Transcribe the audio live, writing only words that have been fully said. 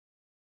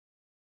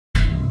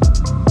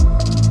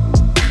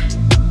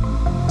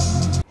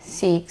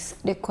6,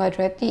 the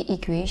quadratic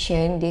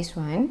equation, this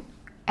one,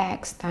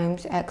 x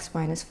times x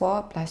minus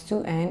 4 plus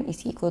 2n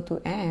is equal to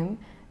m,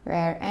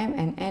 where m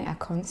and n are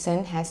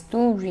constant, has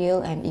two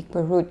real and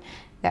equal root.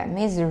 That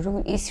means the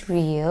root is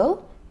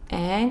real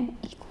and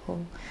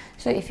equal.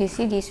 So if you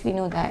see this, we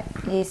know that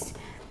is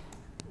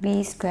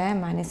b squared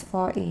minus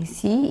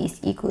 4ac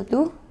is equal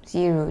to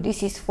 0.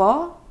 This is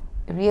for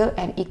real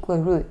and equal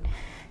root.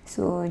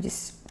 So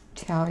just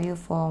tell you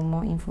for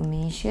more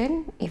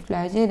information, if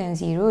larger than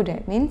 0,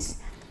 that means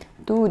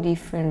two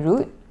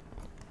different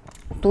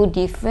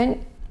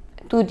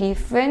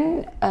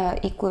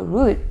equal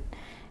root.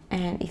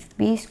 And if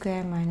b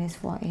squared minus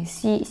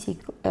 4ac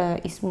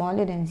is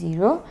smaller than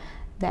 0,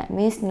 that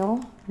means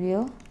no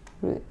real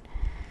root.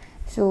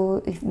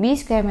 So if b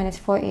squared minus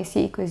 4ac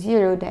equals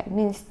 0, that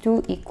means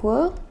 2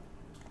 equal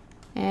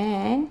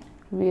and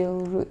real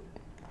root.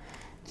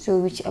 So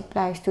which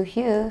applies to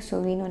here.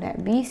 So we know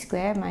that b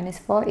squared minus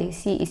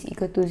 4ac is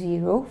equal to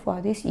 0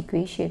 for this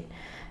equation.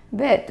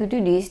 But to do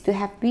this, to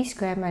have b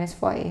squared minus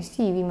 4ac,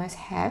 we must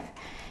have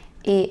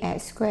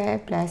ax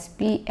squared plus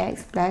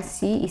bx plus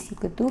c is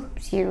equal to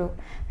 0.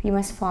 We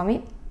must form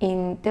it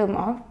in terms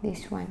of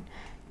this one.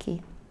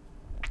 Okay.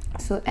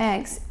 So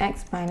x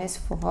minus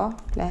 4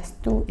 plus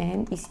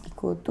 2n is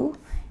equal to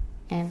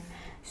m.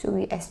 So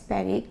we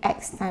expand it.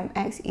 X times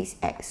x is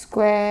x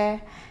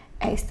squared.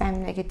 X times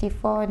negative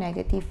 4,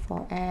 negative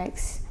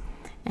 4x.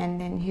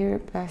 And then here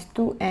plus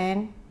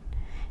 2n.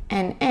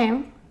 And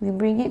m, we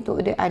bring it to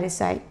the other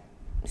side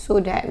so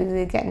that we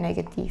will get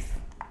negative.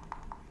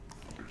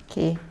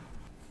 Okay.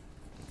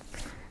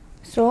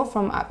 So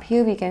from up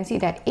here, we can see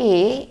that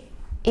a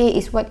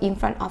is what in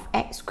front of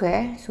x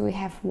squared. So we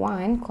have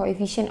 1.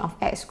 Coefficient of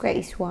x squared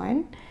is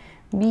 1.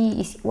 b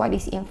is what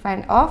is in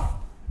front of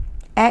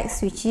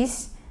x, which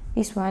is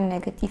this one,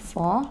 negative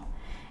 4.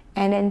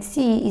 And then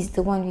c is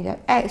the one without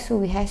x. So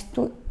we have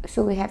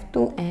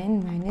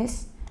 2n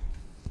minus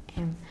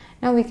m.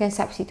 Now we can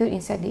substitute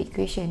inside the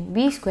equation.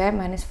 b squared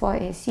minus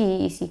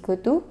 4ac is equal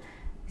to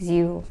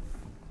 0.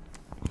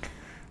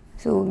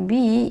 So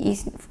b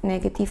is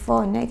negative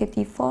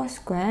 4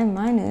 squared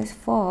minus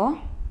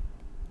 4.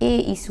 A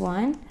is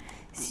 1.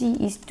 C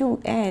is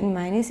 2n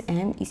minus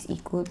m is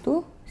equal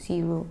to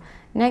 0.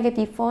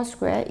 Negative 4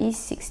 squared is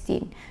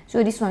 16.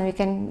 So this one we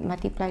can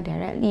multiply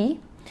directly.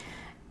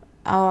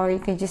 Or you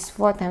can just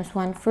 4 times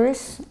 1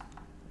 first.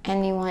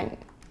 And you want.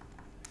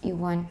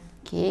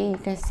 Okay, you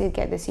can still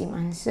get the same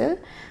answer.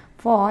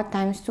 4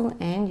 times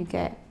 2n, you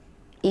get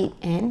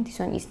 8n. This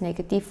one is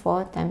negative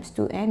 4 times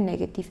 2n,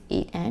 negative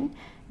 8n.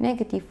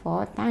 Negative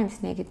 4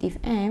 times negative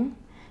m.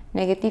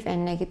 Negative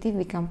and negative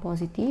become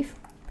positive.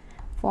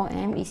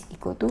 4m is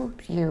equal to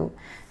 0.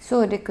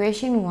 So the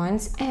question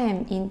wants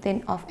m in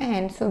terms of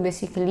n. So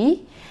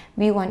basically,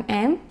 we want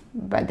m,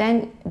 but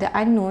then the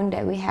unknown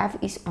that we have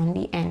is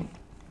only n.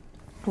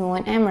 We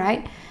want m,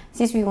 right?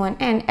 Since we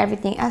want n,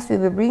 everything else we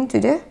will bring to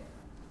the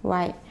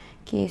right.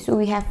 Okay, so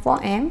we have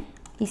 4m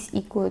is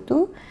equal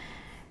to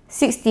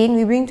 16.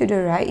 We bring to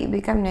the right, it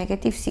becomes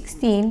negative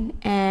 16.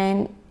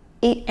 And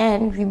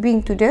 8n we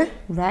bring to the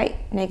right,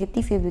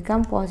 negative will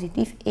become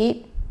positive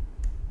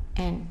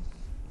 8n.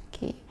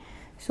 Okay,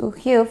 so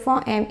here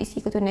 4m is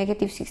equal to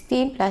negative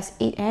 16 plus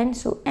 8n.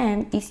 So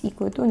m is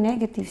equal to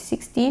negative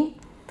 16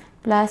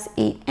 plus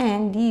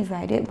 8n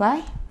divided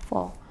by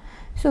 4.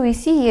 So we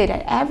see here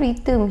that every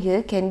term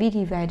here can be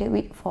divided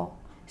with 4.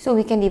 So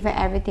we can divide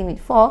everything with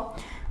 4.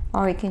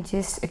 Or we can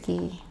just,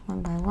 okay,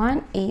 one by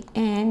one,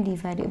 8n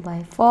divided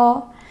by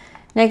 4.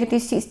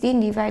 Negative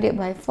 16 divided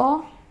by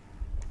 4.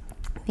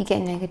 We get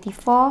negative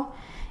 4.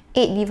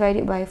 8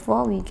 divided by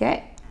 4, we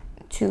get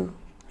 2.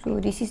 So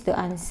this is the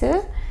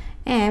answer.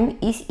 M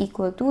is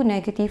equal to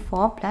negative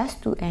 4 plus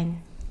 2n.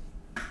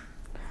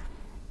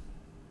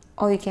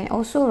 Or you can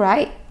also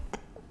write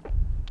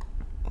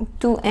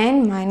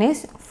 2n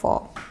minus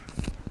 4.